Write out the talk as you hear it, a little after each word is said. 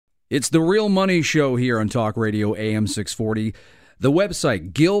It's the Real Money Show here on Talk Radio AM 640. The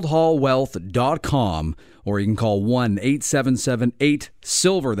website, guildhallwealth.com, or you can call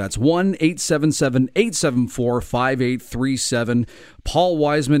 1-877-8-SILVER. That's 1-877-874-5837. Paul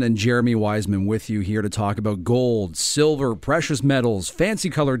Wiseman and Jeremy Wiseman with you here to talk about gold, silver, precious metals, fancy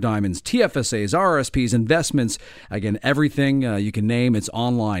colored diamonds, TFSAs, RSPs, investments. Again, everything you can name, it's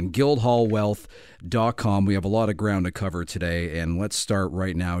online, guildhallwealth.com. We have a lot of ground to cover today, and let's start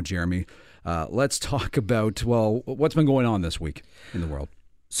right now, Jeremy. Let's talk about, well, what's been going on this week in the world.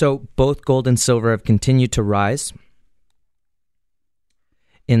 So both gold and silver have continued to rise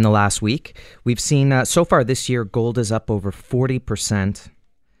in the last week. We've seen, so far this year, gold is up over 40%.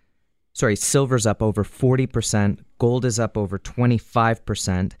 Sorry, silver's up over 40%. Gold is up over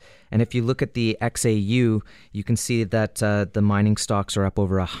 25%. And if you look at the XAU, you can see that the mining stocks are up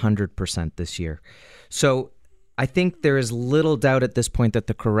over 100% this year. So I think there is little doubt at this point that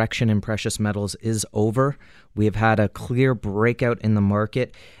the correction in precious metals is over. We have had a clear breakout in the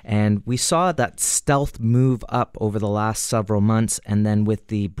market, and we saw that stealth move up over the last several months, and then with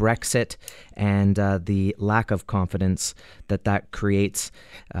the Brexit and the lack of confidence that creates,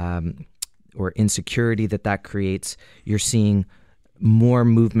 or insecurity that creates, you're seeing more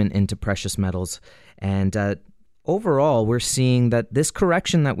movement into precious metals. And overall, we're seeing that this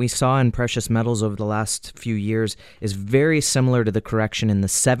correction that we saw in precious metals over the last few years is very similar to the correction in the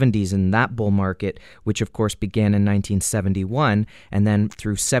 70s in that bull market, which of course began in 1971, and then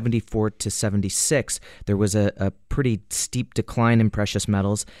through 74 to 76, there was a pretty steep decline in precious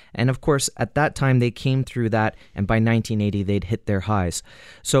metals. And of course, at that time, they came through that, and by 1980, they'd hit their highs.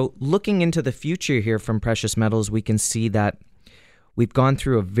 So looking into the future here from precious metals, we can see that we've gone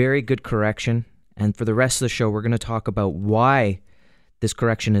through a very good correction. And for the rest of the show, we're going to talk about why this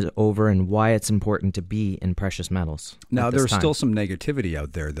correction is over and why it's important to be in precious metals. Now, there's still some negativity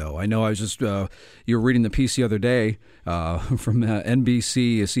out there, though. I know I was just, you were reading the piece the other day from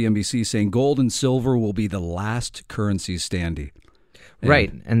NBC, CNBC, saying gold and silver will be the last currencies standing.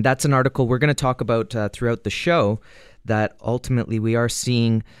 Right. And that's an article we're going to talk about throughout the show, that ultimately we are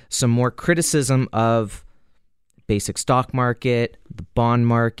seeing some more criticism of basic stock market, the bond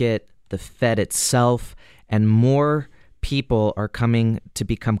market, the Fed itself, and more people are coming to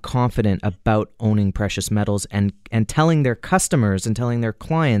become confident about owning precious metals and telling their customers and telling their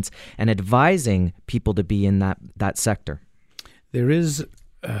clients and advising people to be in that sector. Right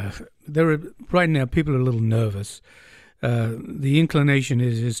now, people are a little nervous. The inclination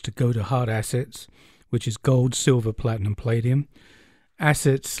is to go to hard assets, which is gold, silver, platinum, palladium.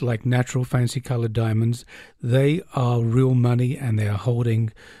 Assets like natural fancy colored diamonds, they are real money and they are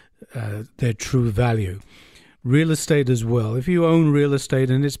holding their true value. Real estate as well. If you own real estate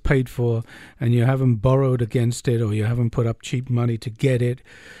and it's paid for and you haven't borrowed against it or you haven't put up cheap money to get it,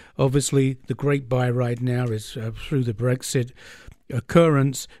 obviously the great buy right now is through the Brexit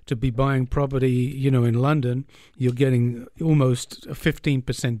occurrence to be buying property, in London, you're getting almost a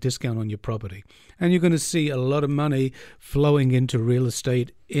 15% discount on your property. And you're going to see a lot of money flowing into real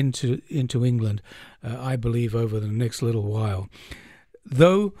estate into England, I believe, over the next little while.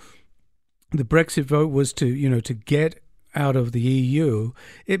 Though the Brexit vote was to get out of the EU,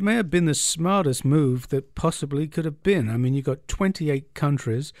 it may have been the smartest move that possibly could have been. I mean, you've got 28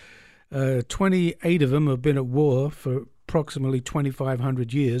 countries, 28 of them have been at war for approximately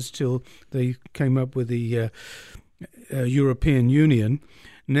 2,500 years till they came up with the European Union.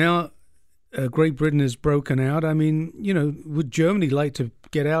 Now, Great Britain has broken out. I mean, would Germany like to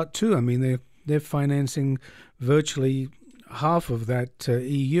get out too? I mean, they're financing virtually half of that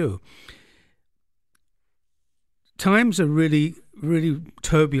EU. Times are really, really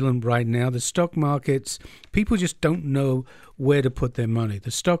turbulent right now. The stock markets, people just don't know where to put their money.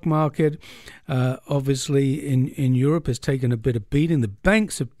 The stock market, obviously, in Europe has taken a bit of beating. The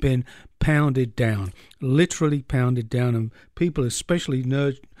banks have been pounded down, literally pounded down, and people are especially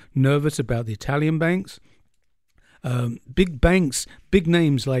nervous about the Italian banks. Big banks, big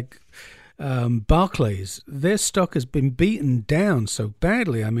names like Barclays, their stock has been beaten down so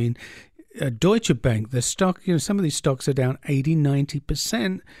badly. I mean, Deutsche Bank, their stock, some of these stocks are down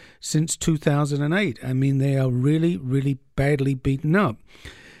 80-90% since 2008. I mean, they are really, really badly beaten up.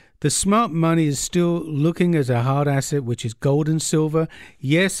 The smart money is still looking at a hard asset, which is gold and silver.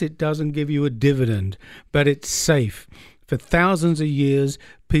 Yes, it doesn't give you a dividend, but it's safe. For thousands of years,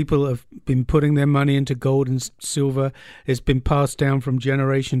 people have been putting their money into gold and silver. It's been passed down from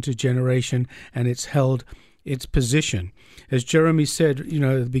generation to generation, and it's held its position. As Jeremy said, at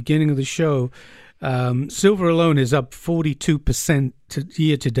the beginning of the show, Silver alone is up 42%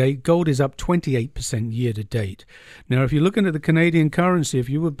 year to date. Gold is up 28% year to date. Now, if you're looking at the Canadian currency, if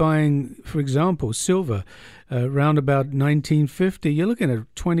you were buying, for example, silver around about 1950, you're looking at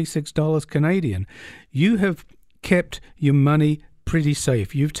 $26 Canadian. You have kept your money pretty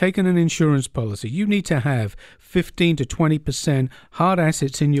safe. You've taken an insurance policy. You need to have 15 to 20% hard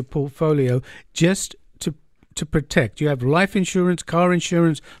assets in your portfolio just to protect. You have life insurance, car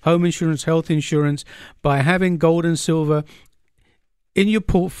insurance, home insurance, health insurance. By having gold and silver in your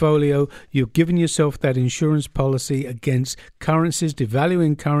portfolio, you're giving yourself that insurance policy against currencies,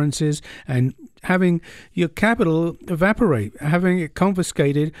 devaluing currencies, and having your capital evaporate, having it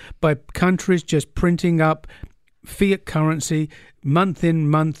confiscated by countries just printing up fiat currency month in,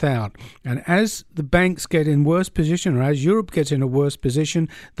 month out. And as the banks get in worse position, or as Europe gets in a worse position,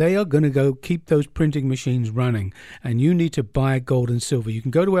 they are going to go keep those printing machines running. And you need to buy gold and silver. You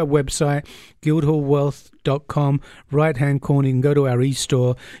can go to our website, guildhallwealth.com, right-hand corner. You can go to our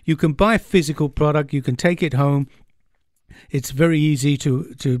e-store. You can buy physical product. You can take it home. It's very easy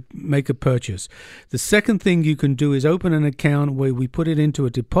to make a purchase. The second thing you can do is open an account where we put it into a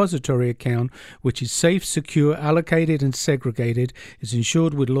depository account, which is safe, secure, allocated and segregated. It's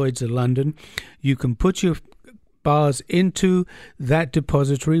insured with Lloyd's of London. You can put your bars into that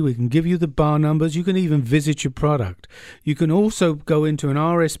depository. We can give you the bar numbers. You can even visit your product. You can also go into an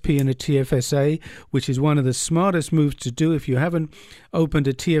RSP and a TFSA, which is one of the smartest moves to do. If you haven't opened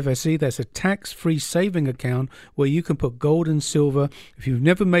a TFSA, that's a tax-free saving account where you can put gold and silver. If you've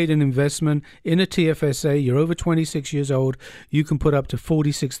never made an investment in a TFSA, you're over 26 years old, you can put up to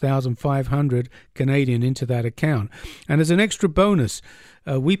 46,500 Canadian into that account. And as an extra bonus,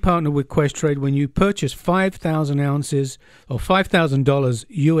 we partner with Questrade. When you purchase 5,000 ounces or $5,000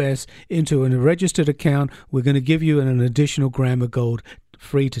 US into a registered account, we're going to give you an additional gram of gold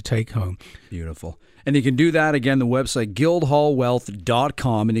free to take home. Beautiful. And you can do that, again, the website,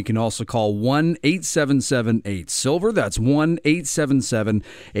 guildhallwealth.com, and you can also call 1-877-8-SILVER. That's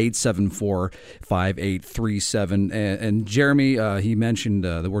 1-877-874-5837. And Jeremy, he mentioned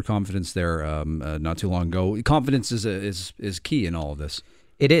the word confidence there not too long ago. Confidence is key in all of this.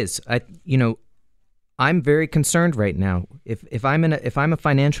 It is. I'm very concerned right now. If I'm a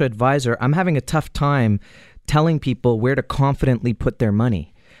financial advisor, I'm having a tough time telling people where to confidently put their money.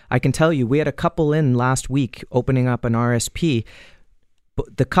 I can tell you, we had a couple in last week opening up an RSP.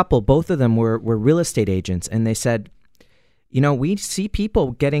 The couple, both of them were real estate agents, and they said, we see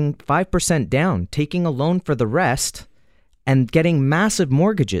people getting 5% down, taking a loan for the rest, and getting massive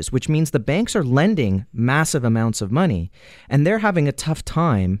mortgages, which means the banks are lending massive amounts of money, and they're having a tough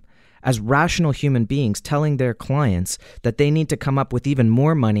time as rational human beings telling their clients that they need to come up with even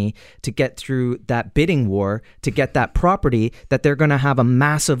more money to get through that bidding war to get that property that they're going to have a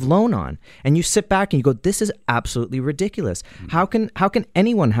massive loan on. And you sit back and you go, this is absolutely ridiculous. Mm-hmm. How can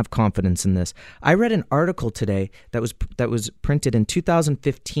anyone have confidence in this? I read an article today that was printed in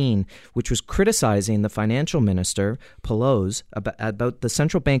 2015, which was criticizing the financial minister, Pelosi, about the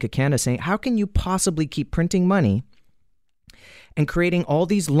Central Bank of Canada, saying, how can you possibly keep printing money and creating all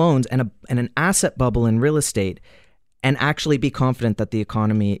these loans and an asset bubble in real estate and actually be confident that the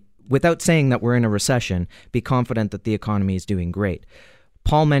economy, without saying that we're in a recession, be confident that the economy is doing great.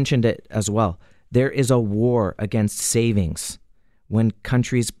 Paul mentioned it as well. There is a war against savings when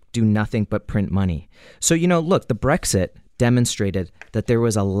countries do nothing but print money. So, look, the Brexit demonstrated that there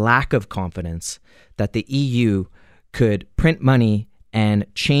was a lack of confidence that the EU could print money and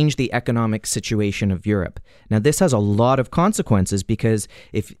change the economic situation of Europe. Now, this has a lot of consequences because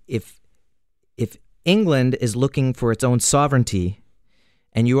if England is looking for its own sovereignty,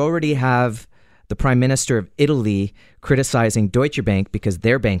 and you already have the Prime Minister of Italy criticizing Deutsche Bank because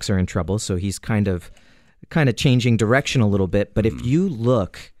their banks are in trouble, so he's kind of changing direction a little bit. But if you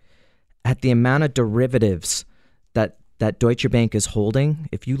look at the amount of derivatives that Deutsche Bank is holding,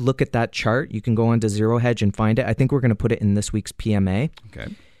 if you look at that chart, you can go onto Zero Hedge and find it. I think we're going to put it in this week's PMA.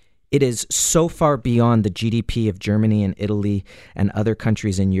 Okay. It is so far beyond the GDP of Germany and Italy and other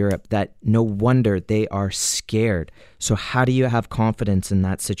countries in Europe that no wonder they are scared. So how do you have confidence in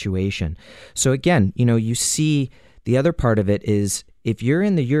that situation? So again, you see the other part of it is if you're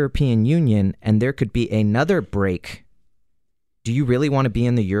in the European Union and there could be another break, do you really want to be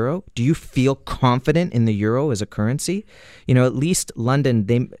in the euro? Do you feel confident in the euro as a currency? At least London,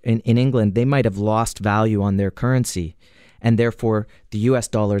 in England, they might have lost value on their currency. And therefore, the US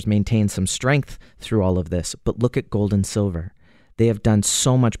dollars maintain some strength through all of this. But look at gold and silver. They have done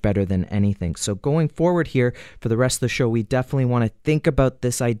so much better than anything. So going forward here for the rest of the show, we definitely want to think about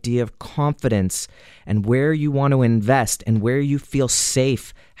this idea of confidence and where you want to invest and where you feel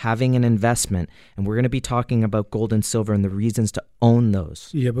safe having an investment. And we're going to be talking about gold and silver and the reasons to own those.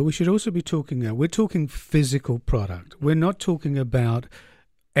 Yeah, but we should also be we're talking physical product. We're not talking about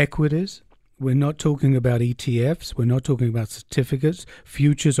equities. We're not talking about ETFs. We're not talking about certificates,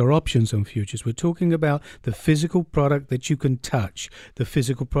 futures, or options on futures. We're talking about the physical product that you can touch, the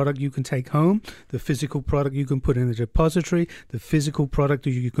physical product you can take home, the physical product you can put in a depository, the physical product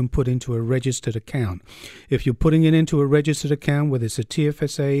that you can put into a registered account. If you're putting it into a registered account, whether it's a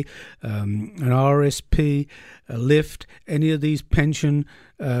TFSA, an RSP, a LIFT, any of these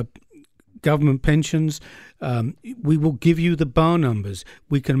government pensions, we will give you the bar numbers.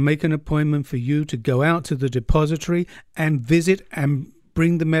 We can make an appointment for you to go out to the depository and visit and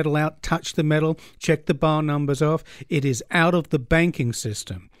bring the metal out, touch the metal, check the bar numbers off. It is out of the banking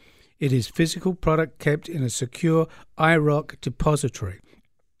system. It is physical product kept in a secure IROC depository.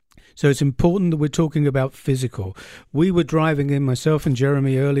 So it's important that we're talking about physical. We were driving in, myself and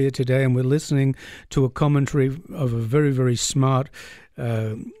Jeremy, earlier today, and we're listening to a commentary of a very, very smart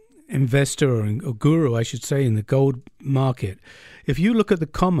investor or guru, I should say, in the gold market. If you look at the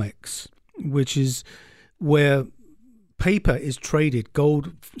COMEX, which is where paper is traded,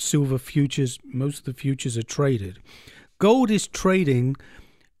 gold, silver futures, most of the futures are traded. Gold is trading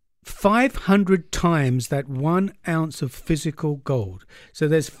 500 times that 1 ounce of physical gold. So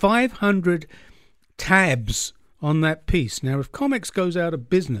there's 500 tabs on that piece. Now, if COMEX goes out of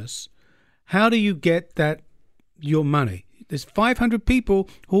business, how do you get your money? There's 500 people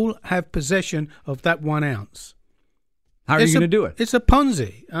who have possession of that 1 ounce. How are you going to do it? It's a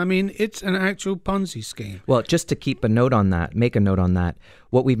Ponzi. I mean, it's an actual Ponzi scheme. Well, just to make a note on that,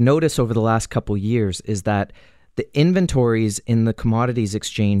 what we've noticed over the last couple of years is that the inventories in the commodities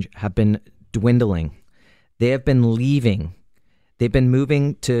exchange have been dwindling. They have been leaving. They've been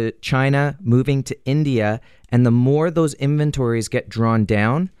moving to China, moving to India, and the more those inventories get drawn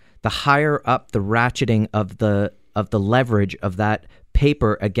down, the higher up the ratcheting of the leverage of that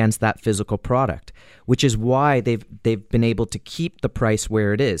paper against that physical product, which is why they've been able to keep the price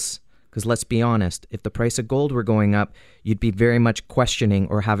where it is. Because let's be honest, if the price of gold were going up, you'd be very much questioning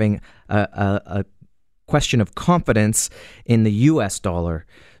or having a question of confidence in the U.S. dollar.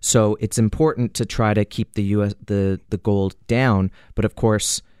 So it's important to try to keep the gold down. But of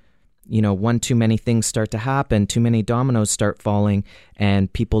course, one too many things start to happen, too many dominoes start falling,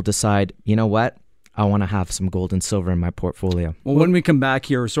 and people decide, you know what? I want to have some gold and silver in my portfolio. Well, when we come back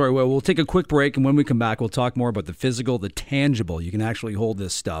here, we'll take a quick break, and when we come back, we'll talk more about the physical, the tangible. You can actually hold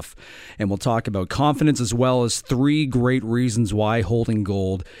this stuff, and we'll talk about confidence as well as 3 great reasons why holding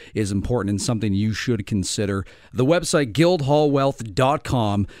gold is important and something you should consider. The website,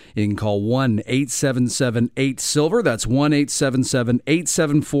 guildhallwealth.com. You can call 1-877-8-SILVER. That's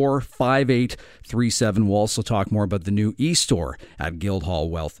 1-877-874-5837. We'll also talk more about the new e-store at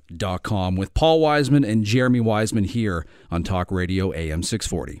guildhallwealth.com with Paul Wiseman and Jeremy Wiseman here on Talk Radio AM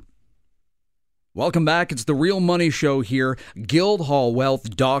 640. Welcome back. It's the Real Money Show here.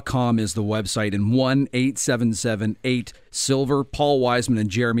 Guildhallwealth.com is the website, and 1-877-8-SILVER. Paul Wiseman and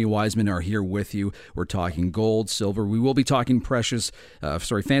Jeremy Wiseman are here with you. We're talking gold, silver. We will be talking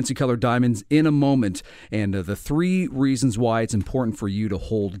fancy colored diamonds in a moment, and the 3 reasons why it's important for you to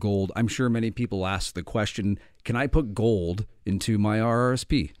hold gold. I'm sure many people ask the question, can I put gold into my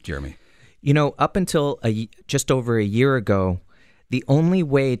RRSP, Jeremy? Up until just over a year ago, the only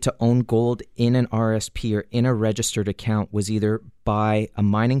way to own gold in an RSP or in a registered account was either buy a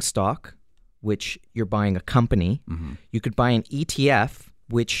mining stock, which you're buying a company. Mm-hmm. You could buy an ETF,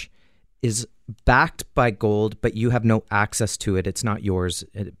 which is backed by gold, but you have no access to it. It's not yours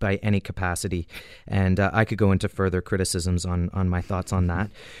by any capacity. And I could go into further criticisms on my thoughts on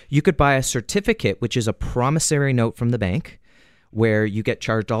that. You could buy a certificate, which is a promissory note from the bank, where you get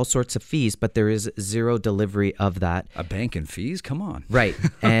charged all sorts of fees, but there is 0 delivery of that. A bank and fees? Come on. Right.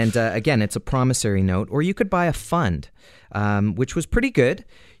 And again, it's a promissory note. Or you could buy a fund, which was pretty good.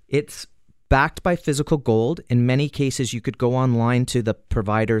 It's backed by physical gold. In many cases, you could go online to the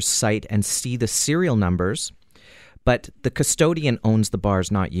provider's site and see the serial numbers, but the custodian owns the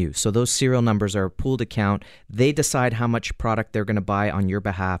bars, not you. So those serial numbers are a pooled account. They decide how much product they're going to buy on your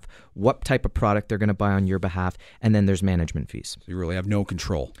behalf, what type of product they're going to buy on your behalf, and then there's management fees. So you really have no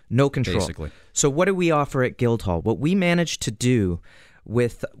control. No control. Basically. So what do we offer at Guildhall? What we managed to do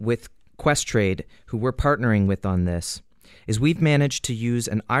with Questrade, who we're partnering with on this, is we've managed to use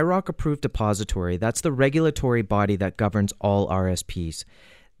an IROC-approved depository. That's the regulatory body that governs all RSPs.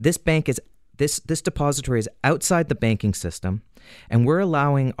 This bank is This depository is outside the banking system, and we're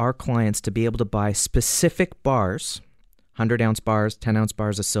allowing our clients to be able to buy specific bars, 100-ounce bars, 10-ounce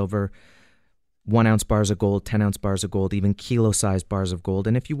bars of silver, 1-ounce bars of gold, 10-ounce bars of gold, even kilo-sized bars of gold.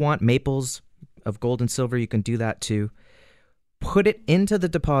 And if you want maples of gold and silver, you can do that too. Put it into the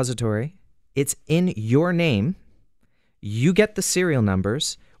depository. It's in your name. You get the serial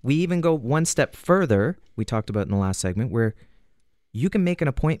numbers. We even go one step further, we talked about in the last segment, where you can make an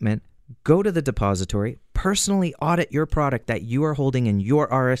appointment, go to the depository, personally audit your product that you are holding in your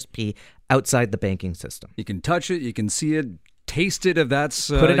RSP outside the banking system. You can touch it, you can see it, taste it if that's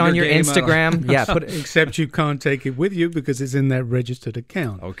put it on your Instagram. Yeah, except you can't take it with you because it's in that registered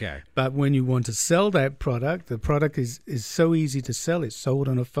account. Okay. But when you want to sell that product, the product is so easy to sell. It's sold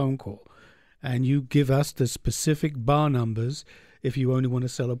on a phone call. And you give us the specific bar numbers if you only want to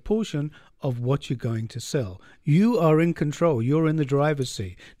sell a portion of what you're going to sell. You are in control. You're in the driver's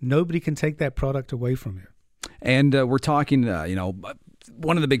seat. Nobody can take that product away from you. And we're talking,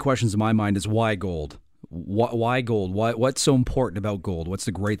 one of the big questions in my mind is why gold? Why gold? What's so important about gold? What's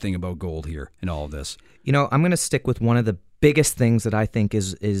the great thing about gold here in all of this? I'm going to stick with one of the biggest things that I think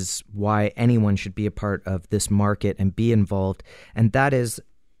is why anyone should be a part of this market and be involved, and that is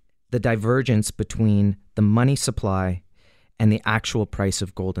the divergence between the money supply and the actual price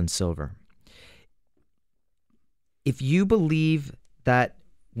of gold and silver. If you believe that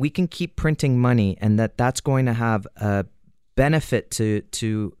we can keep printing money and that that's going to have a benefit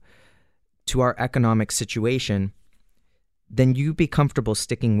to our economic situation, then you be comfortable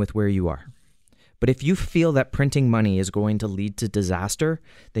sticking with where you are. But if you feel that printing money is going to lead to disaster,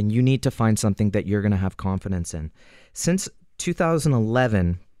 then you need to find something that you're going to have confidence in. Since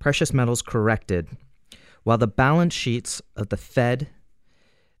 2011, precious metals corrected, while the balance sheets of the Fed,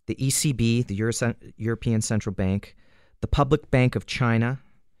 the ECB, the European Central Bank, the Public Bank of China,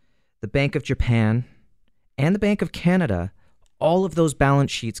 the Bank of Japan, and the Bank of Canada, all of those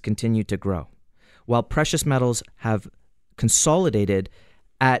balance sheets continue to grow, while precious metals have consolidated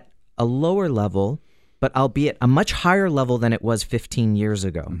at a lower level, but albeit a much higher level than it was 15 years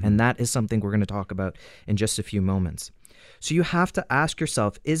ago. Mm-hmm. And that is something we're going to talk about in just a few moments. So you have to ask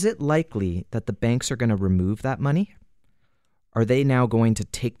yourself, is it likely that the banks are going to remove that money? Are they now going to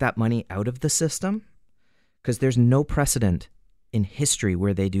take that money out of the system? Because there's no precedent in history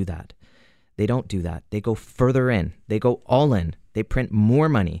where they do that. They don't do that. They go further in. They go all in. They print more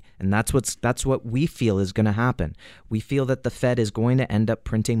money, and that's what we feel is going to happen. We feel that the Fed is going to end up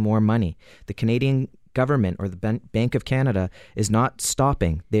printing more money. The Canadian government or the Bank of Canada is not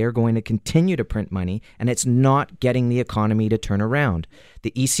stopping. They are going to continue to print money, and it's not getting the economy to turn around.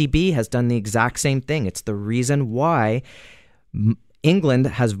 The ECB has done the exact same thing. It's the reason why England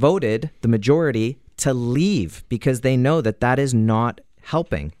has voted the majority to leave, because they know that that is not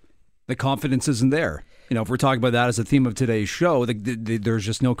helping. The confidence isn't there. If we're talking about that as a theme of today's show, there's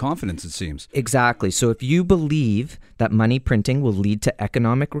just no confidence, it seems. Exactly. So if you believe that money printing will lead to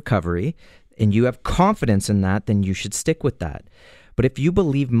economic recovery and you have confidence in that, then you should stick with that. But if you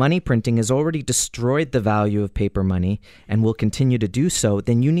believe money printing has already destroyed the value of paper money and will continue to do so,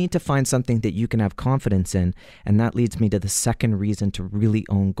 then you need to find something that you can have confidence in. And that leads me to the second reason to really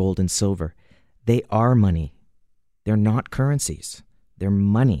own gold and silver. They are money. They're not currencies. They're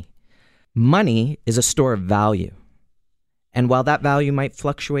money. Money is a store of value. And while that value might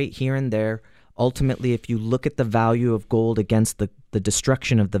fluctuate here and there, ultimately, if you look at the value of gold against the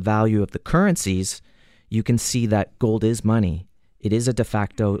destruction of the value of the currencies, you can see that gold is money. It is a de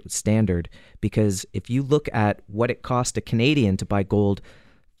facto standard, because if you look at what it cost a Canadian to buy gold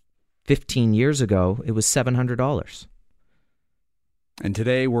 15 years ago, it was $700. And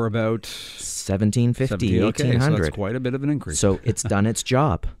today we're about $1,750, $1,800. Okay, so that's quite a bit of an increase. So it's done its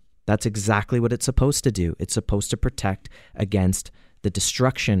job. That's exactly what it's supposed to do. It's supposed to protect against the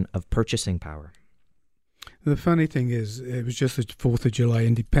destruction of purchasing power. The funny thing is, it was just the 4th of July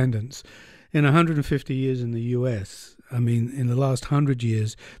independence. In 150 years in the U.S., in the last 100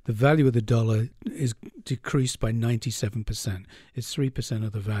 years, the value of the dollar is decreased by 97%. It's 3%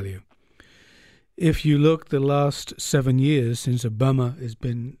 of the value. If you look the last 7 years since Obama has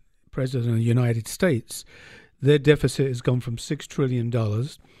been president of the United States, their deficit has gone from $6 trillion,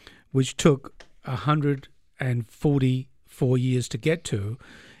 which took 144 years to get to.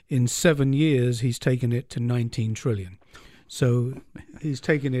 In 7 years, he's taken it to 19 trillion. So he's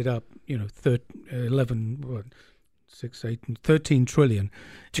taken it up, 13 trillion.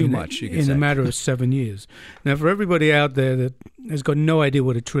 Too much, you could in say. a matter of 7 years. Now, for everybody out there that has got no idea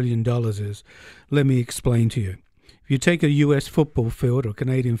what $1 trillion is, let me explain to you. If If you take a U.S. football field or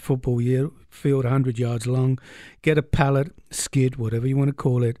Canadian football field 100 yards long, get a pallet, skid, whatever you want to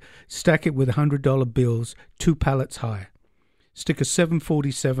call it, stack it with $100 bills 2 pallets high. Stick a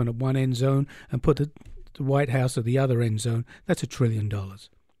 747 at one end zone and put the White House at the other end zone. That's $1 trillion.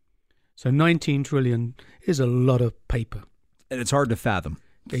 So 19 trillion is a lot of paper. And it's hard to fathom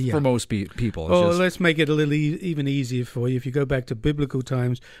Yeah. for most people. It's Oh, just- let's make it a little even easier for you. If you go back to biblical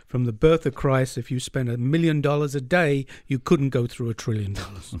times, from the birth of Christ, if you spent $1 million a day, you couldn't go through $1 trillion.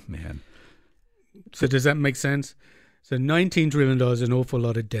 man. So does that make sense? So $19 trillion is an awful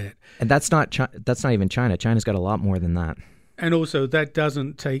lot of debt. And that's not even China. China's got a lot more than that. And also that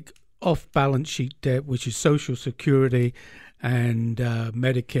doesn't take off-balance sheet debt, which is Social Security and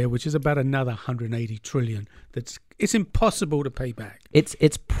Medicare, which is about another $180 trillion. It's impossible to pay back.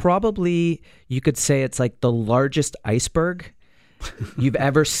 It's probably, you could say it's like the largest iceberg you've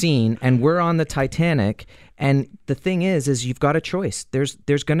ever seen, and we're on the Titanic. And the thing is you've got a choice.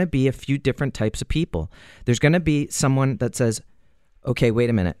 There's going to be a few different types of people. There's going to be someone that says, okay,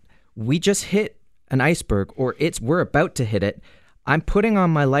 wait a minute. We just hit an iceberg, or we're about to hit it. I'm putting on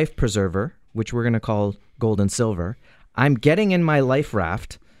my life preserver, which we're going to call gold and silver. I'm getting in my life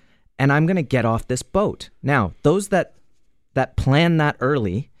raft, and I'm going to get off this boat. Now, those that plan that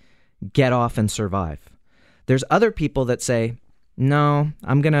early get off and survive. There's other people that say, no,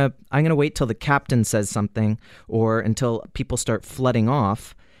 I'm gonna wait till the captain says something, or until people start flooding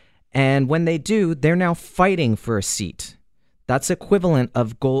off. And when they do, they're now fighting for a seat. That's equivalent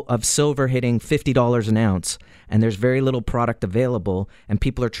of silver hitting $50 an ounce, and there's very little product available, and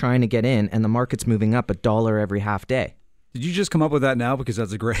people are trying to get in, and the market's moving up $1 every half day. Did you just come up with that now? Because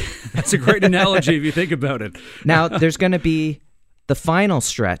that's a great analogy if you think about it. Now, there's going to be the final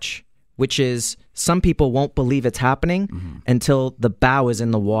stretch, which is some people won't believe it's happening until the bow is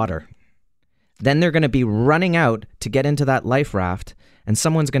in the water. Then they're going to be running out to get into that life raft, and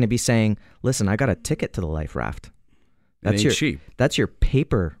someone's going to be saying, listen, I got a ticket to the life raft. That's cheap. That's your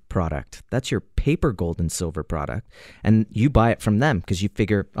paper product. That's your paper gold and silver product. And you buy it from them because you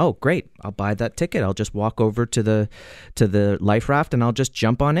figure, oh, great, I'll buy that ticket. I'll just walk over to the life raft and I'll just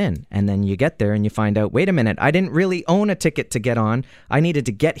jump on in. And then you get there and you find out, wait a minute, I didn't really own a ticket to get on. I needed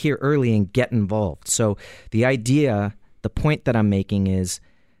to get here early and get involved. So the point that I'm making is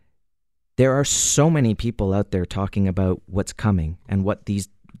there are so many people out there talking about what's coming and what these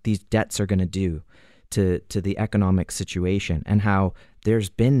debts are going to do to the economic situation, and how there's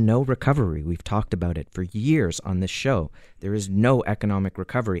been no recovery. We've talked about it for years on this show. There is no economic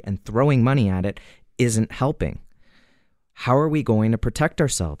recovery, and throwing money at it isn't helping. How are we going to protect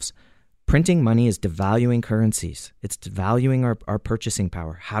ourselves? Printing money is devaluing currencies. It's devaluing our purchasing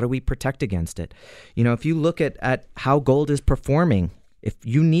power. How do we protect against it? You know, if you look at how gold is performing, if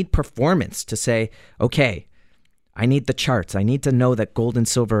you need performance to say, okay, I need the charts. I need to know that gold and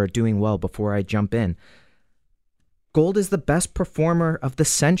silver are doing well before I jump in. Gold is the best performer of the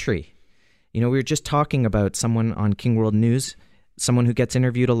century. You know, we were just talking about someone on King World News. Someone who gets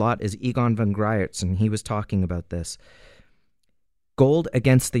interviewed a lot is Egon van Gruyterts, and he was talking about this. Gold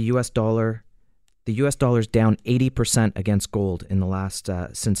against the U.S. dollar. The U.S. dollar is down 80% against gold in the last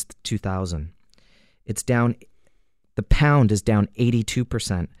since 2000. It's down. The pound is down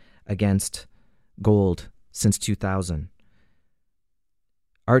 82% against gold since 2000.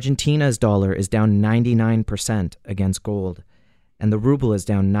 Argentina's dollar is down 99% against gold, and the ruble is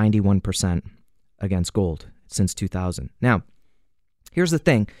down 91% against gold since 2000. Now, here's the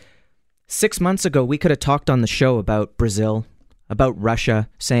thing. 6 months ago, we could have talked on the show about Brazil, about Russia,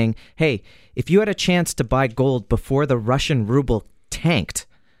 saying, hey, if you had a chance to buy gold before the Russian ruble tanked,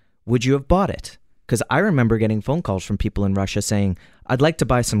 would you have bought it? Because I remember getting phone calls from people in Russia saying, I'd like to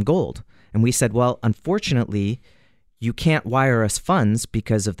buy some gold. And we said, well, unfortunately, you can't wire us funds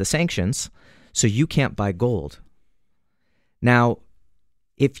because of the sanctions, so you can't buy gold. Now,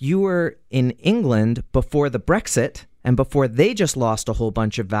 if you were in England before the Brexit and before they just lost a whole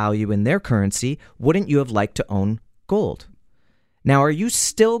bunch of value in their currency, wouldn't you have liked to own gold? Now, are you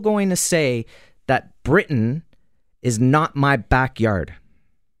still going to say that Britain is not my backyard?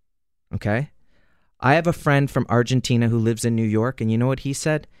 Okay? I have a friend from Argentina who lives in New York, and you know what he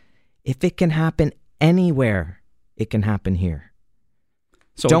said? If it can happen anywhere, it can happen here.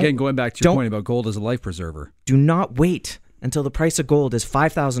 So again, going back to your point about gold as a life preserver. Do not wait until the price of gold is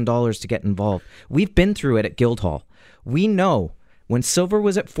 $5,000 to get involved. We've been through it at Guildhall. We know when silver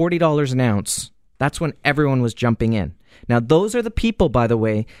was at $40 an ounce, that's when everyone was jumping in. Now, those are the people, by the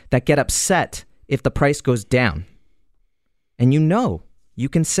way, that get upset if the price goes down. And you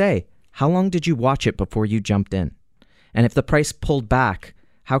can say, how long did you watch it before you jumped in? And if the price pulled back,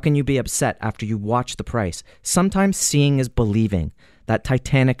 How can you be upset after you watch the price? Sometimes seeing is believing. That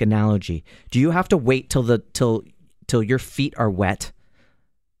Titanic analogy. Do you have to wait till your feet are wet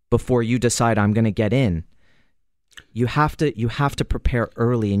before you decide I'm going to get in? You have to prepare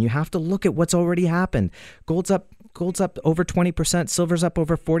early, and you have to look at what's already happened. Gold's up over 20%, silver's up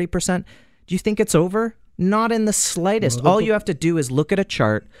over 40%. Do you think it's over? Not in the slightest. All you have to do is look at a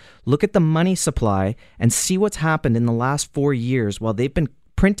chart, look at the money supply, and see what's happened in the last 4 years while they've been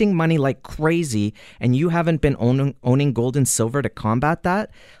printing money like crazy, and you haven't been owning gold and silver to combat that.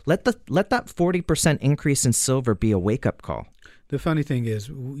 Let that 40% increase in silver be a wake-up call. The funny thing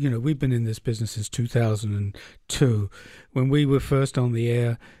is, we've been in this business since 2002. When we were first on the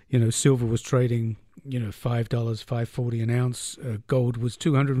air, silver was trading, $5, $5.40 an ounce. Gold was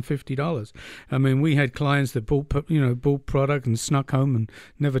 $250. I mean, we had clients that bought product and snuck home and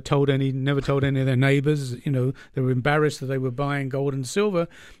never told any of their neighbors. They were embarrassed that they were buying gold and silver.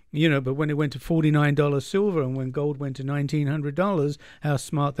 But when it went to $49 silver and when gold went to $1,900, how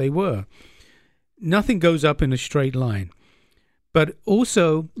smart they were. Nothing goes up in a straight line. But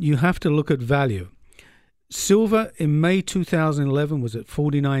also, you have to look at value. Silver in May 2011 was at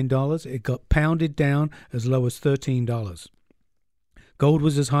 $49. It got pounded down as low as $13. Gold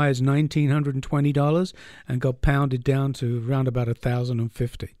was as high as $1,920 and got pounded down to around about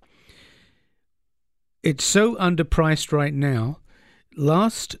 $1,050. It's so underpriced right now.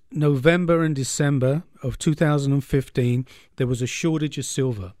 Last November and December of 2015, there was a shortage of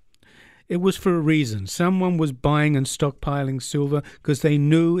silver. It was for a reason. Someone was buying and stockpiling silver because they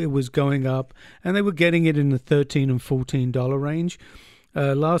knew it was going up, and they were getting it in the $13 and $14 range.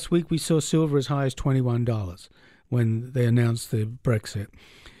 Last week we saw silver as high as $21 when they announced the Brexit.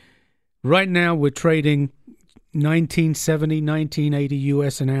 Right now we're trading $1,970, $1,980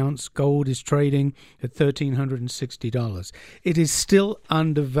 US an ounce. Gold is trading at $1,360. It is still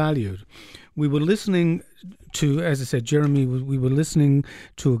undervalued. We were listening to, as I said, Jeremy, we were listening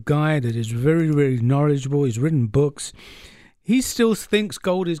to a guy that is very, very knowledgeable. He's written books. He still thinks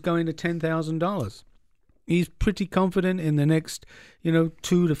gold is going to $10,000. He's pretty confident in the next, 2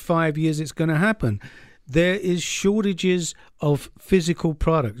 to 5 years it's going to happen. There is shortages of physical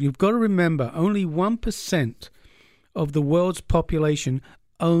product. You've got to remember, only 1% of the world's population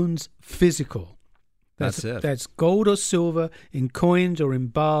owns physical. That's it. That's gold or silver in coins or in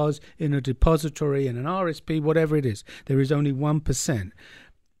bars, in a depository, in an RSP, whatever it is. There is only 1%.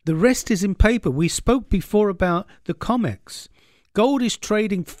 The rest is in paper. We spoke before about the COMEX. Gold is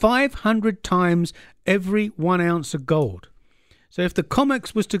trading 500 times every 1 ounce of gold. So if the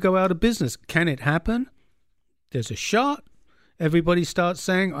COMEX was to go out of business, can it happen? There's a shot. Everybody starts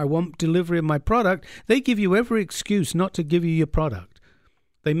saying, I want delivery of my product. They give you every excuse not to give you your product.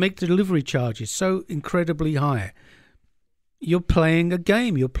 They make delivery charges so incredibly high. You're playing a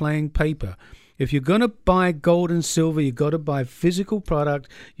game. You're playing paper. If you're going to buy gold and silver, you've got to buy physical product.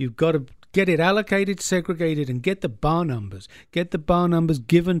 You've got to get it allocated, segregated, and get the bar numbers. Get the bar numbers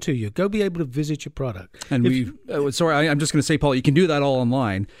given to you. Go be able to visit your product. And I'm just going to say, Paul, you can do that all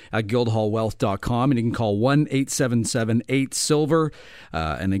online at guildhallwealth.com, and you can call 1-877-8-SILVER.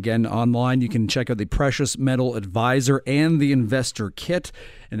 And again, online, you can check out the Precious Metal Advisor and the Investor Kit.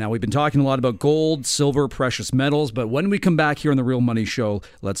 And now we've been talking a lot about gold, silver, precious metals, but when we come back here on The Real Money Show,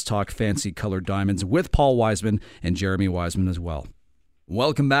 let's talk fancy colored diamonds with Paul Wiseman and Jeremy Wiseman as well.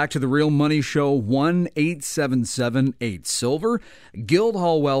 Welcome back to The Real Money Show, 1-877-8-SILVER,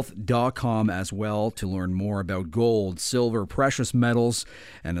 guildhallwealth.com as well to learn more about gold, silver, precious metals,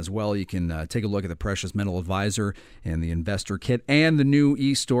 and as well you can take a look at the Precious Metal Advisor and the Investor Kit and the new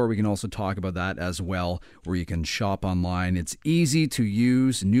e-store. We can also talk about that as well, where you can shop online. It's easy to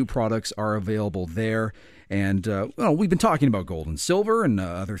use. New products are available there. And we've been talking about gold and silver and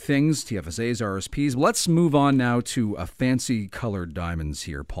other things, TFSAs, RSPs. Let's move on now to fancy colored diamonds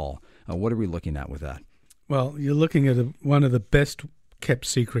here, Paul. What are we looking at with that? Well, you're looking at one of the best kept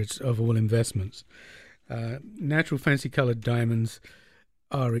secrets of all investments. Natural fancy colored diamonds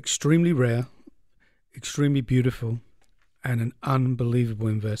are extremely rare, extremely beautiful, and an unbelievable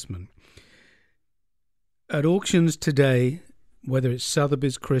investment. At auctions today, whether it's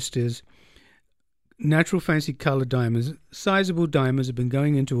Sotheby's, Christie's, natural fancy colored diamonds, sizable diamonds have been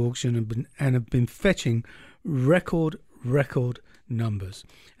going into auction and have been fetching record numbers.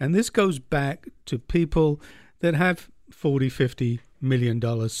 And this goes back to people that have $40-50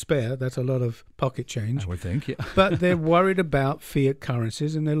 million spare. That's a lot of pocket change. I would think, yeah. But they're worried about fiat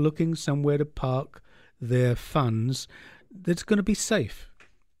currencies, and they're looking somewhere to park their funds that's going to be safe.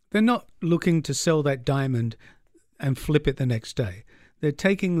 They're not looking to sell that diamond and flip it the next day. they're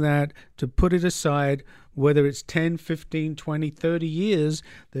taking that to put it aside, whether it's 10, 15, 20, 30 years,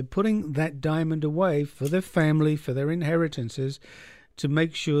 they're putting that diamond away for their family, for their inheritances, to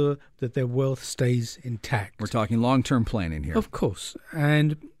make sure that their wealth stays intact. We're talking long-term planning here. Of course.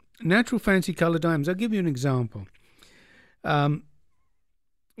 And natural fancy color diamonds, I'll give you an example.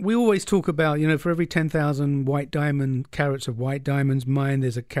 We always talk about, for every 10,000 carats of white diamonds mined,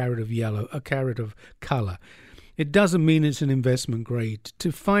 there's a carat of yellow, a carat of color. It doesn't mean it's an investment grade.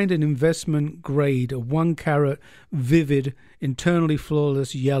 To find an investment grade, a 1 carat, vivid, internally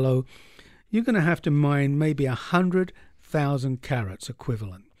flawless yellow, you're going to have to mine maybe 100,000 carats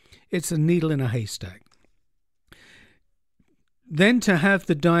equivalent. It's a needle in a haystack. Then to have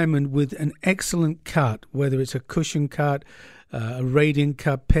the diamond with an excellent cut, whether it's a cushion cut, a radiant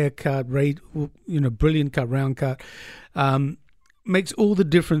cut, pear cut, brilliant cut, round cut, makes all the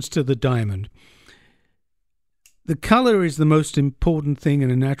difference to the diamond. The color is the most important thing in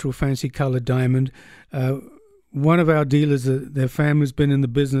a natural fancy color diamond. One of our dealers, their family's been in the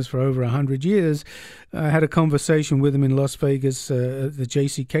business for over 100 years. I had a conversation with him in Las Vegas at the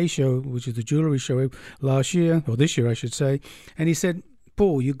JCK show, which is the jewelry show last year, or this year I should say. And he said,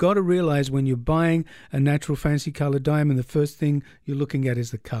 Paul, you got to realize when you're buying a natural fancy color diamond, the first thing you're looking at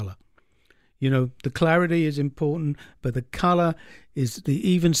is the color. The clarity is important, but the color is the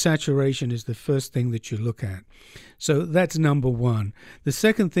even saturation is the first thing that you look at. So that's number one. The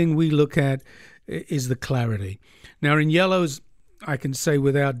second thing we look at is the clarity. Now, in yellows, I can say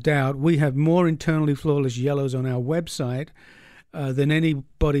without doubt, we have more internally flawless yellows on our website than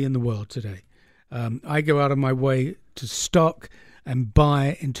anybody in the world today. I go out of my way to stock and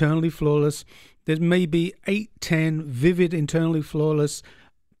buy internally flawless. There's maybe 8, 10 vivid internally flawless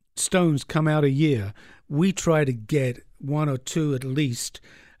stones come out a year. We try to get 1 or 2 at least,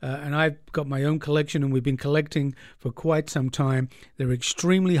 and I've got my own collection, and we've been collecting for quite some time. They're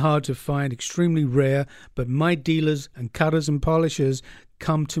extremely hard to find, extremely rare, but my dealers and cutters and polishers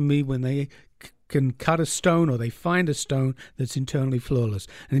come to me when they can cut a stone or they find a stone that's internally flawless.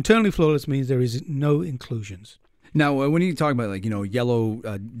 And internally flawless means there is no inclusions. Now, when you talk about yellow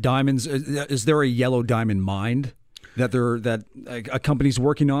diamonds, is there a yellow diamond mined that a company's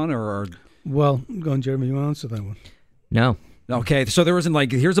working on, or? Well, go on, Jeremy. You want to answer that one? No. Okay, so there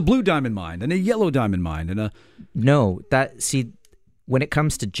isn't here's a blue diamond mine and a yellow diamond mine and a. No, when it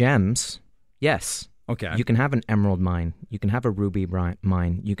comes to gems, yes. Okay. You can have an emerald mine, you can have a ruby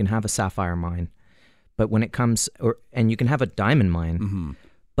mine, you can have a sapphire mine, but when it comes, and you can have a diamond mine, mm-hmm.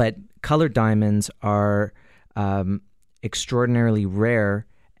 but colored diamonds are extraordinarily rare,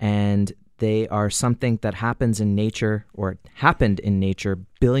 and they are something that happens in nature, or happened in nature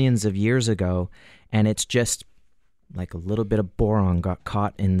billions of years ago, and it's just like a little bit of boron got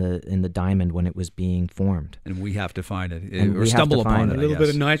caught in the diamond when it was being formed. And we have to find it, or stumble upon it. A little bit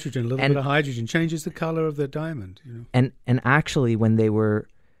of nitrogen, a little bit of hydrogen changes the color of the diamond. And actually, when they were,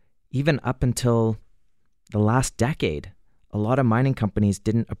 even up until the last decade, a lot of mining companies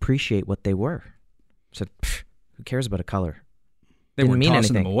didn't appreciate what they were. Said, who cares about a color? They weren't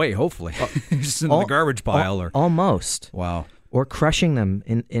tossing them away, hopefully. Just in the garbage pile. Almost. Wow. Or crushing them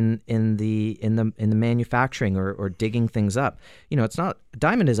in the manufacturing, or digging things up. It's not,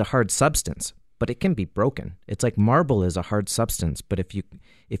 diamond is a hard substance, but it can be broken. It's like marble is a hard substance, but if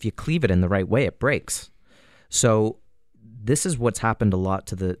you cleave it in the right way, it breaks. So this is what's happened a lot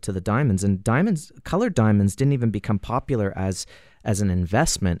to the diamonds. And colored diamonds didn't even become popular as an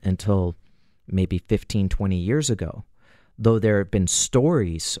investment until maybe 15, 20 years ago. Though there have been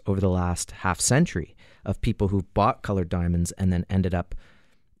stories over the last half century of people who bought colored diamonds and then ended up,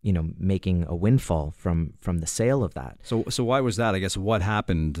 making a windfall from the sale of that. So why was that? I guess what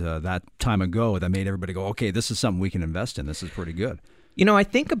happened that time ago that made everybody go, okay, this is something we can invest in. This is pretty good. I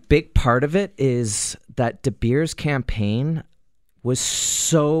think a big part of it is that De Beers campaign was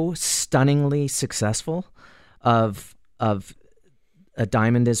so stunningly successful of a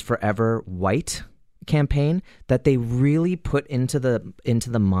diamond is forever white campaign, that they really put into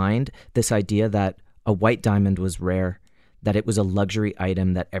the mind this idea that a white diamond was rare, that it was a luxury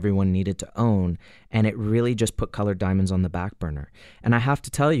item that everyone needed to own, and it really just put colored diamonds on the back burner. And I have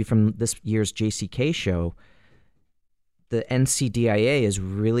to tell you, from this year's JCK show, the NCDIA is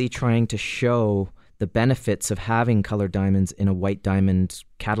really trying to show the benefits of having colored diamonds in a white diamond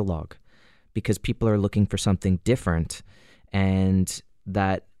catalog, because people are looking for something different, and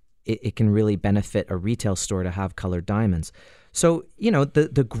that it can really benefit a retail store to have colored diamonds. So,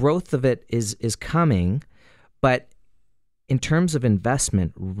 the growth of it is coming, but in terms of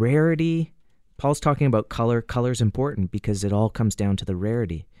investment, rarity, Paul's talking about color. Color's important because it all comes down to the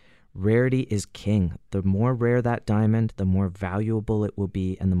rarity. Rarity is king. The more rare that diamond, the more valuable it will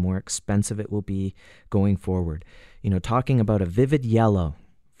be and the more expensive it will be going forward. Talking about a vivid yellow,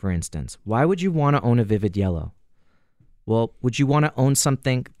 for instance. Why would you want to own a vivid yellow? Well, would you want to own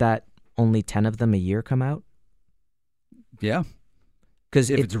something that only 10 of them a year come out? Yeah. Because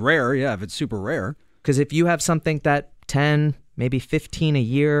if it's rare, if it's super rare. Because if you have something that 10, maybe 15 a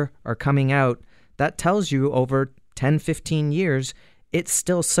year are coming out, that tells you over 10, 15 years, it's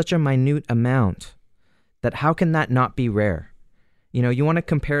still such a minute amount that how can that not be rare? You want to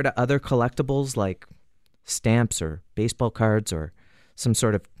compare to other collectibles like stamps or baseball cards or some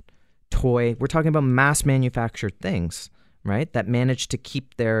sort of toy. We're talking about mass manufactured things, right? That manage to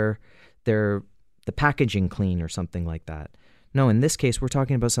keep the packaging clean or something like that. No, in this case, we're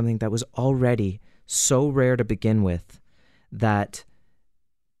talking about something that was already so rare to begin with that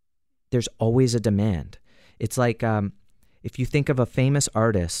there's always a demand. It's like if you think of a famous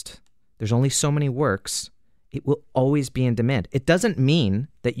artist, there's only so many works, it will always be in demand. It doesn't mean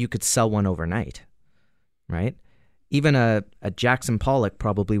that you could sell one overnight, right? Even a Jackson Pollock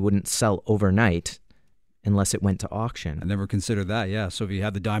probably wouldn't sell overnight unless it went to auction. I never considered that, yeah. So if you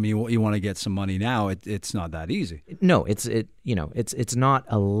have the diamond, you want to get some money now, it's not that easy. No, it's not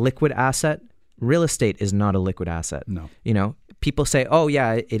a liquid asset. Real estate is not a liquid asset. No. People say, oh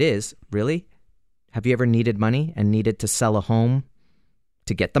yeah, it is. Really? Have you ever needed money and needed to sell a home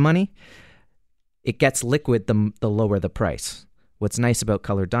to get the money? It gets liquid the lower the price. What's nice about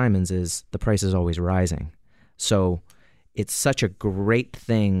colored diamonds is the price is always rising. So it's such a great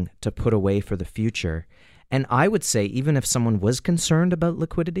thing to put away for the future. And I would say even if someone was concerned about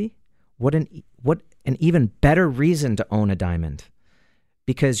liquidity, what an even better reason to own a diamond.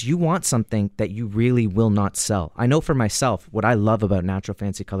 Because you want something that you really will not sell. I know for myself, what I love about natural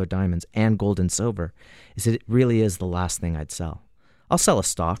fancy colored diamonds and gold and silver is that it really is the last thing I'd sell. I'll sell a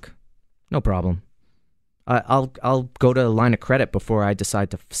stock, no problem. I'll go to a line of credit before I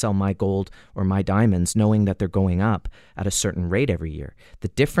decide to sell my gold or my diamonds, knowing that they're going up at a certain rate every year. The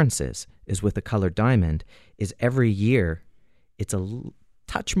difference is with a colored diamond, is every year it's a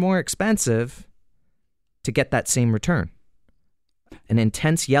touch more expensive to get that same return. An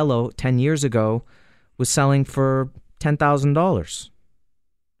intense yellow 10 years ago was selling for $10,000.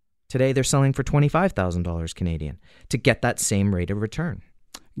 Today they're selling for $25,000 Canadian to get that same rate of return.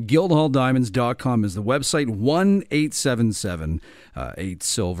 GuildhallDiamonds.com is the website,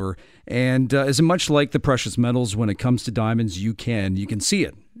 1-877-8-SILVER. And is it much like the precious metals when it comes to diamonds? You can see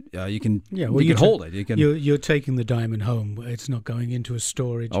it. You can hold it. You're taking the diamond home. It's not going into a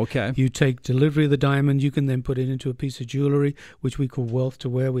storage. Okay. You take delivery of the diamond. You can then put it into a piece of jewelry, which we call wealth to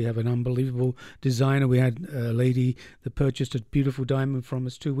wear. We have an unbelievable designer. We had a lady that purchased a beautiful diamond from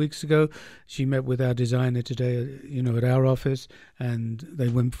us 2 weeks ago. She met with our designer today, at our office, and they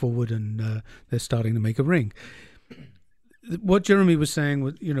went forward and they're starting to make a ring. What Jeremy was saying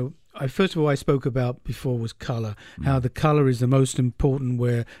was, first of all, I spoke about before was color, how the color is the most important,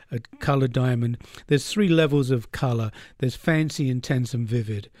 where a colored diamond, there's 3 levels of color. There's fancy, intense, and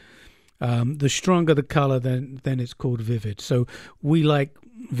vivid. The stronger the color, then it's called vivid. So we like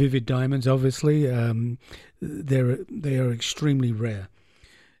vivid diamonds, obviously. They are extremely rare.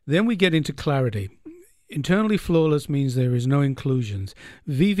 Then we get into clarity. Internally flawless means there is no inclusions.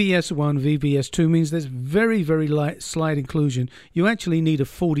 VVS1, VVS2 means there's very, very slight inclusion. You actually need a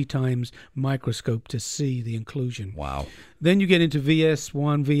 40 times microscope to see the inclusion. Wow. Then you get into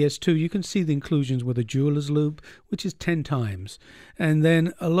VS1, VS2. You can see the inclusions with a jeweler's loupe, which is 10 times. And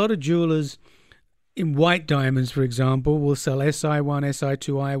then a lot of jewelers in white diamonds, for example, will sell SI1,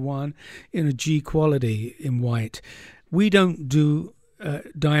 SI2I1 in a G quality in white. We don't do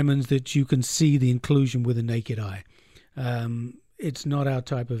diamonds that you can see the inclusion with a naked eye. It's not our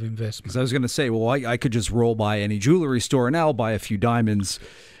type of investment. Because I was going to say, well, I could just roll by any jewelry store and I'll buy a few diamonds.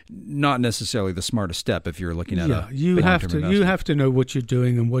 Not necessarily the smartest step if you're looking at you have to know what you're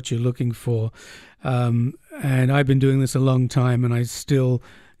doing and what you're looking for. And I've been doing this a long time, and I still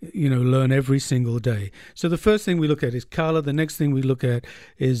learn every single day. So the first thing we look at is color. The next thing we look at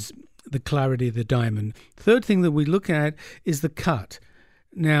is the clarity of the diamond. Third thing that we look at is the cut.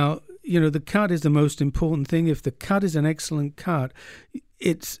 Now, the cut is the most important thing. If the cut is an excellent cut,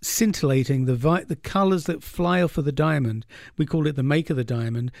 it's scintillating. The colors that fly off of the diamond, we call it the make of the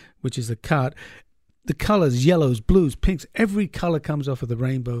diamond, which is the cut. The colors, yellows, blues, pinks, every color comes off of the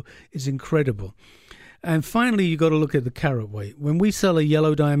rainbow is incredible. And finally, you got to look at the carat weight. When we sell a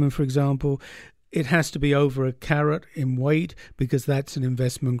yellow diamond, for example, it has to be over a carat in weight because that's an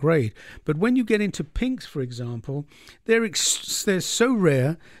investment grade. But when you get into pinks, for example, they're so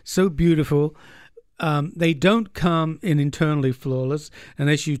rare, so beautiful. They don't come in internally flawless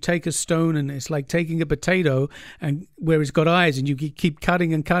unless you take a stone and it's like taking a potato and where it's got eyes and you keep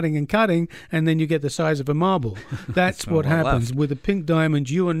cutting and cutting and cutting and then you get the size of a marble. That's what happens. left. With a pink diamond,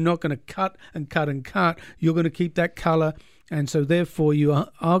 you are not going to cut and cut and cut. You're going to keep that color. And so therefore you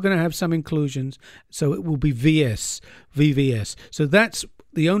are going to have some inclusions. So it will be VVS. So that's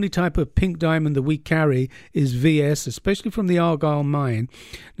the only type of pink diamond that we carry is VS, especially from the Argyle mine.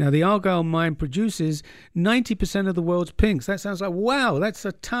 Now, the Argyle mine produces 90% of the world's pinks. That sounds like, wow, that's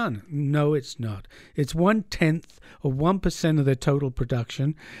a ton. No, it's not. It's 1/10 or 1% of their total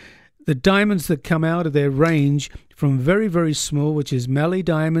production. The diamonds that come out of their range from very, very small, which is Melie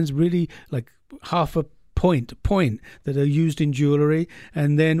diamonds, really like half a point that are used in jewelry.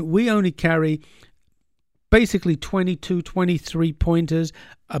 And then we only carry basically 22, 23 pointers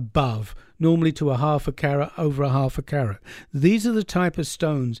above, normally to a half a carat, over a half a carat. These are the type of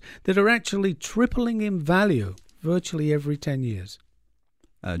stones that are actually tripling in value virtually every 10 years.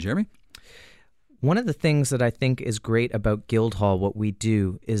 Jeremy? One of the things that I think is great about Guildhall, what we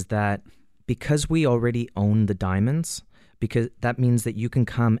do, is that because we already own the diamonds, because that means that you can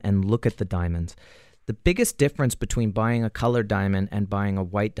come and look at the diamonds. The biggest difference between buying a colored diamond and buying a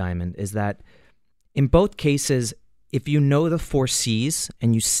white diamond is that in both cases, if you know the 4 C's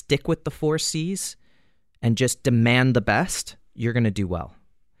and you stick with the 4 C's and just demand the best, you're going to do well.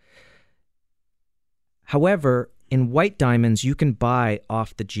 However, in white diamonds, you can buy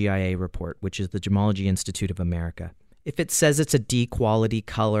off the GIA report, which is the Gemology Institute of America. If it says it's a D quality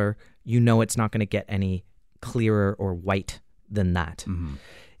color, you know it's not going to get any clearer or white than that. Mm-hmm.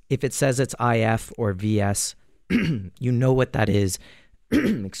 If it says it's IF or VS, you know what that is.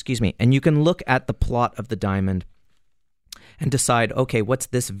 Excuse me. And you can look at the plot of the diamond and decide, okay, what's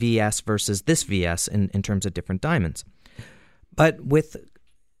this VS versus this VS in terms of different diamonds. But with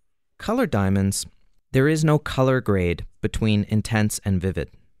color diamonds, there is no color grade between intense and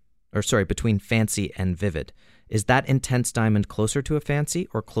vivid. Between fancy and vivid. Is that intense diamond closer to a fancy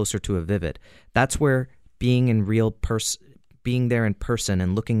or closer to a vivid? That's where being there in person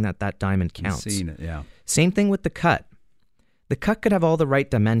and looking at that diamond counts. Seeing it, yeah. Same thing with the cut. The cut could have all the right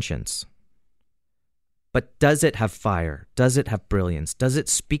dimensions, but does it have fire? Does it have brilliance? Does it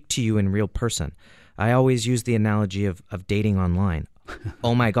speak to you in real person? I always use the analogy of dating online.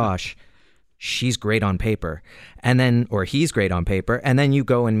 Oh my gosh, she's great on paper, or he's great on paper, and then you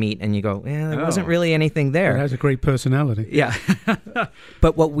go and meet and you go, there wasn't really anything there. It has a great personality. Yeah.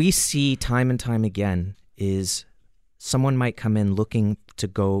 But what we see time and time again is someone might come in looking to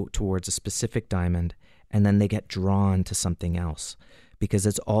go towards a specific diamond, and then they get drawn to something else because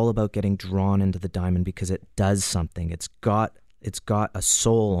it's all about getting drawn into the diamond because it does something. It's got a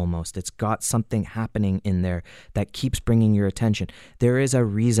soul almost. It's got something happening in there that keeps bringing your attention. There is a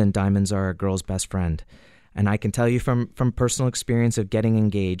reason diamonds are a girl's best friend. And I can tell you from personal experience of getting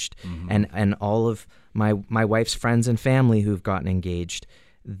engaged and all of my wife's friends and family who've gotten engaged,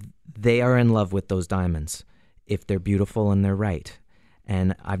 they are in love with those diamonds if they're beautiful and they're right.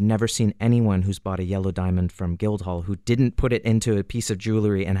 And I've never seen anyone who's bought a yellow diamond from Guildhall who didn't put it into a piece of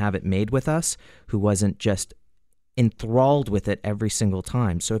jewelry and have it made with us, who wasn't just enthralled with it every single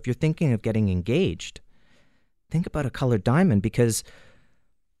time. So if you're thinking of getting engaged, think about a colored diamond because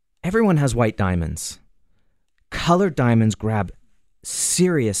everyone has white diamonds. Colored diamonds grab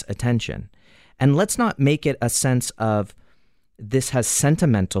serious attention. And let's not make it a sense of this has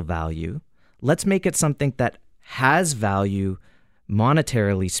sentimental value. Let's make it something that has value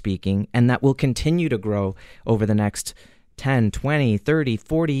monetarily speaking, and that will continue to grow over the next 10, 20, 30,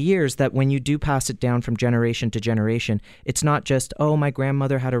 40 years, that when you do pass it down from generation to generation, it's not just, oh, my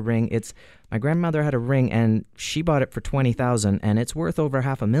grandmother had a ring. It's my grandmother had a ring and she bought it for $20,000 and it's worth over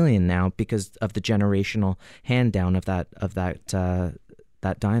 $500,000 now because of the generational hand down of that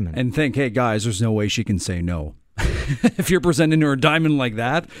diamond. And think, hey guys, there's no way she can say no. If you're presenting her a diamond like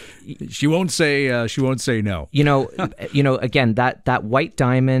that, she won't say no. Again, that white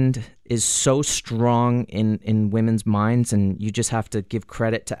diamond is so strong in women's minds, and you just have to give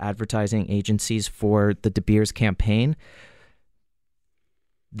credit to advertising agencies for the De Beers campaign.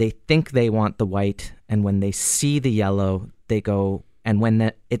 They think they want the white, and when they see the yellow, they go. And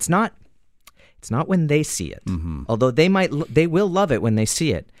when it's not when they see it, although they will love it when they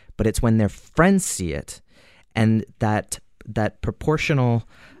see it, but it's when their friends see it. And that proportional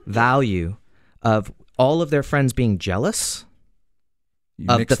value of all of their friends being jealous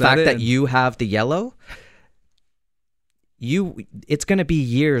of the fact that you have the yellow, it's going to be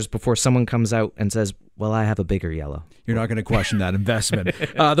years before someone comes out and says, Well, I have a bigger yellow. You're not going to question that investment.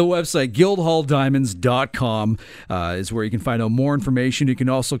 The website, guildhalldiamonds.com, is where you can find out more information. You can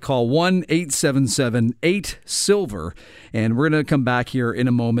also call 1-877-8-SILVER. And we're going to come back here in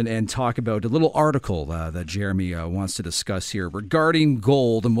a moment and talk about a little article that Jeremy wants to discuss here regarding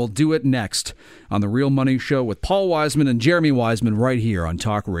gold. And we'll do it next on The Real Money Show with Paul Wiseman and Jeremy Wiseman right here on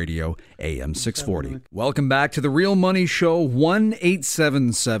Talk Radio AM 640. Welcome back to The Real Money Show,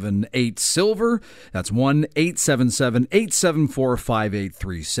 1-877-8-SILVER. That's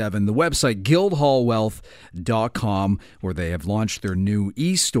 1-877-874-5837. The website, guildhallwealth.com, where they have launched their new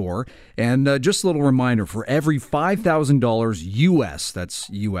e-store. And just a little reminder, for every $5,000 US, that's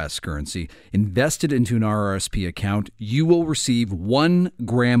US currency, invested into an RRSP account, you will receive 1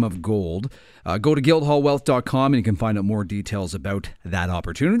 gram of gold. Go to guildhallwealth.com and you can find out more details about that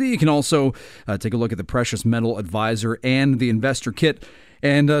opportunity. You can also take a look at the Precious Metal Advisor and the Investor Kit.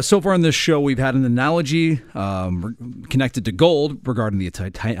 And so far on this show, we've had an analogy connected to gold regarding the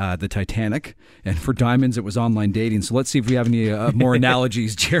Titanic. And for diamonds, it was online dating. So let's see if we have any more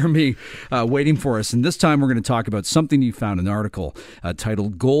analogies. Jeremy, waiting for us. And this time we're going to talk about something you found, an article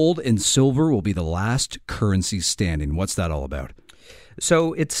titled Gold and Silver Will Be the Last Currency Standing. What's that all about?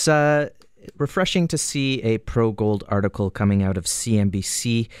 So it's refreshing to see a pro-gold article coming out of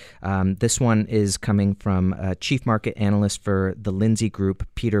CNBC. This one is coming from Chief Market Analyst for the Lindsay Group,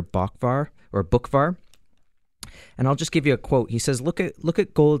 Peter Boockvar. And I'll just give you a quote. He says, look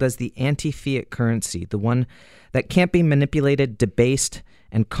at gold as the anti-fiat currency, the one that can't be manipulated, debased,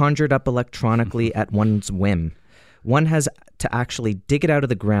 and conjured up electronically at one's whim. One has to actually dig it out of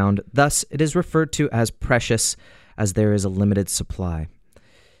the ground. Thus, it is referred to as precious, as there is a limited supply.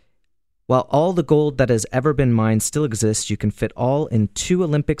 While all the gold that has ever been mined still exists, you can fit all in 2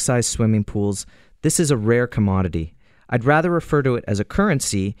 Olympic-sized swimming pools. This is a rare commodity. I'd rather refer to it as a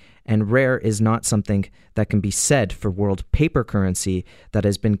currency, and rare is not something that can be said for world paper currency that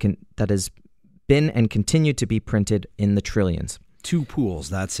has been and continued to be printed in the trillions. 2 pools,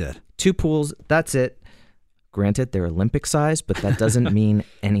 that's it. 2 pools, that's it. Granted, they're Olympic-sized, but that doesn't mean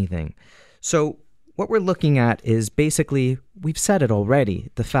anything. So what we're looking at is basically, we've said it already,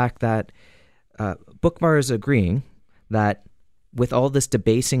 the fact that Boockvar is agreeing that with all this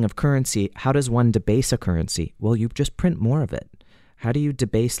debasing of currency, how does one debase a currency? Well, you just print more of it. How do you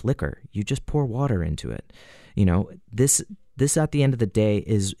debase liquor? You just pour water into it. You know, this at the end of the day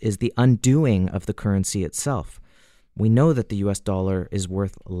is the undoing of the currency itself. We know that the US dollar is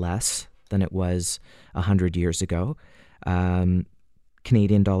worth less than it was 100 years ago.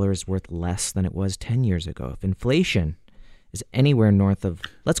 Canadian dollar is worth less than it was 10 years ago. If inflation is anywhere north of,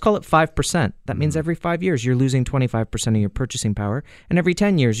 let's call it 5%, that means every 5 years you're losing 25% of your purchasing power, and every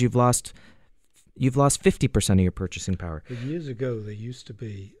 10 years you've lost 50% of your purchasing power. But years ago, there used to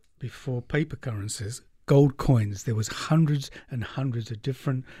be, before paper currencies, gold coins. There was hundreds and hundreds of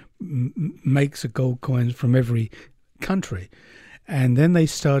different makes of gold coins from every country. And then they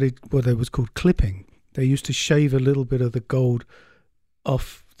started what was called clipping. They used to shave a little bit of the gold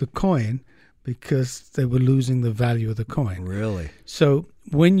off the coin because they were losing the value of the coin. Really? So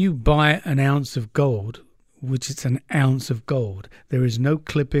when you buy an ounce of gold, which is an ounce of gold, there is no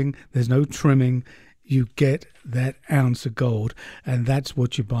clipping, there's no trimming. You get that ounce of gold, and that's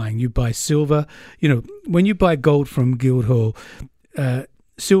what you're buying. You buy silver. You know, when you buy gold from Guildhall,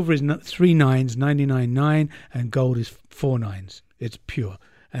 silver is 3 nines, 99.9, and gold is 4 nines. It's pure,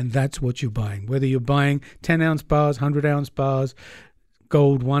 and that's what you're buying. Whether you're buying 10-ounce bars, 100-ounce bars,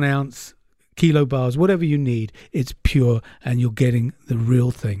 gold 1 ounce, kilo bars, whatever you need, it's pure, and you're getting the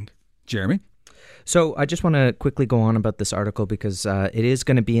real thing. Jeremy? So I just want to quickly go on about this article because it is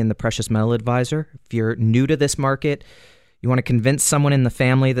going to be in the Precious Metal Advisor. If you're new to this market, you want to convince someone in the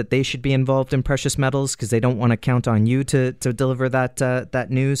family that they should be involved in precious metals because they don't want to count on you to deliver that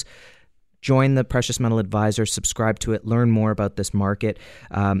news. Join the Precious Metal Advisor, subscribe to it, learn more about this market.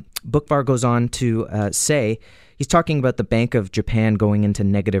 Boockvar goes on to say, he's talking about the Bank of Japan going into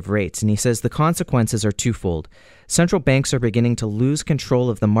negative rates, and he says the consequences are twofold. Central banks are beginning to lose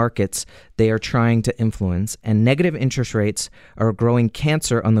control of the markets they are trying to influence, and negative interest rates are a growing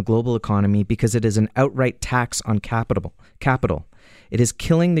cancer on the global economy because it is an outright tax on capital. It is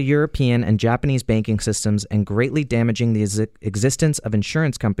killing the European and Japanese banking systems and greatly damaging the existence of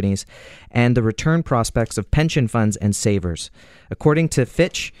insurance companies and the return prospects of pension funds and savers. According to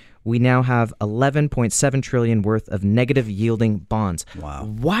Fitch, we now have $11.7 trillion worth of negative yielding bonds. Wow.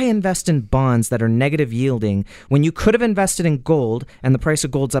 Why invest in bonds that are negative yielding when you could have invested in gold and the price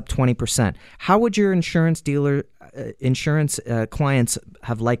of gold's up 20%? How would your insurance clients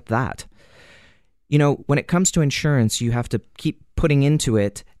have liked that? You know, when it comes to insurance, you have to keep putting into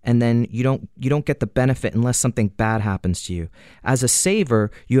it and then you don't get the benefit unless something bad happens to you. As a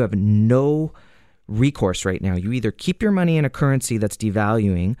saver, you have no recourse right now. You either keep your money in a currency that's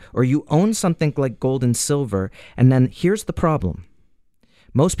devaluing, or you own something like gold and silver. And then here's the problem.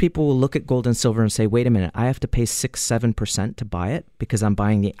 Most people will look at gold and silver and say, wait a minute, I have to pay 6-7% to buy it because I'm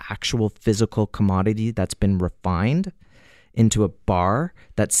buying the actual physical commodity that's been refined into a bar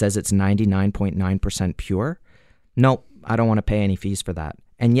that says it's 99.9% pure. Nope, I don't want to pay any fees for that.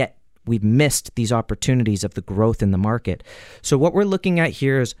 And yet we've missed these opportunities of the growth in the market. So what we're looking at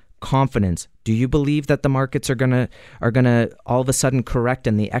here is confidence. Do you believe that the markets are gonna all of a sudden correct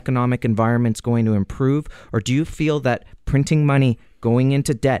and the economic environment's going to improve? Or do you feel that printing money, going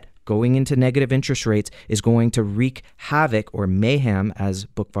into debt, going into negative interest rates is going to wreak havoc or mayhem, as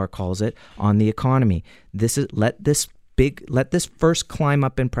Bookvar calls it, on the economy? Let this first climb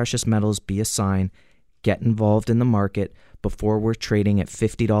up in precious metals be a sign. Get involved in the market before we're trading at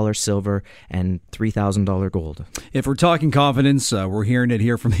 $50 silver and $3,000 gold. If we're talking confidence, we're hearing it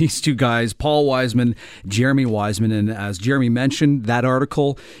here from these two guys, Paul Wiseman, Jeremy Wiseman. And as Jeremy mentioned, that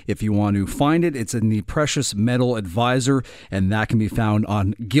article, if you want to find it, it's in the Precious Metal Advisor, and that can be found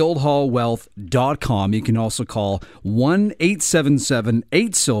on guildhallwealth.com. You can also call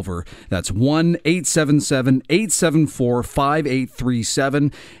 1-877-8-SILVER. That's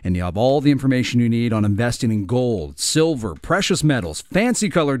 1-877-874-5837. And you have all the information you need on investing in gold, silver, precious metals, fancy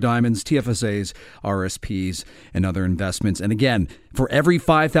colored diamonds, TFSAs, RSPs, and other investments. And again, for every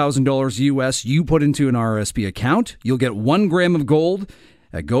 $5,000 US you put into an RSP account, you'll get 1 gram of gold.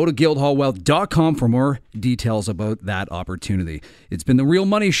 Go to guildhallwealth.com for more details about that opportunity. It's been the Real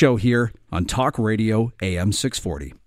Money Show here on Talk Radio AM 640.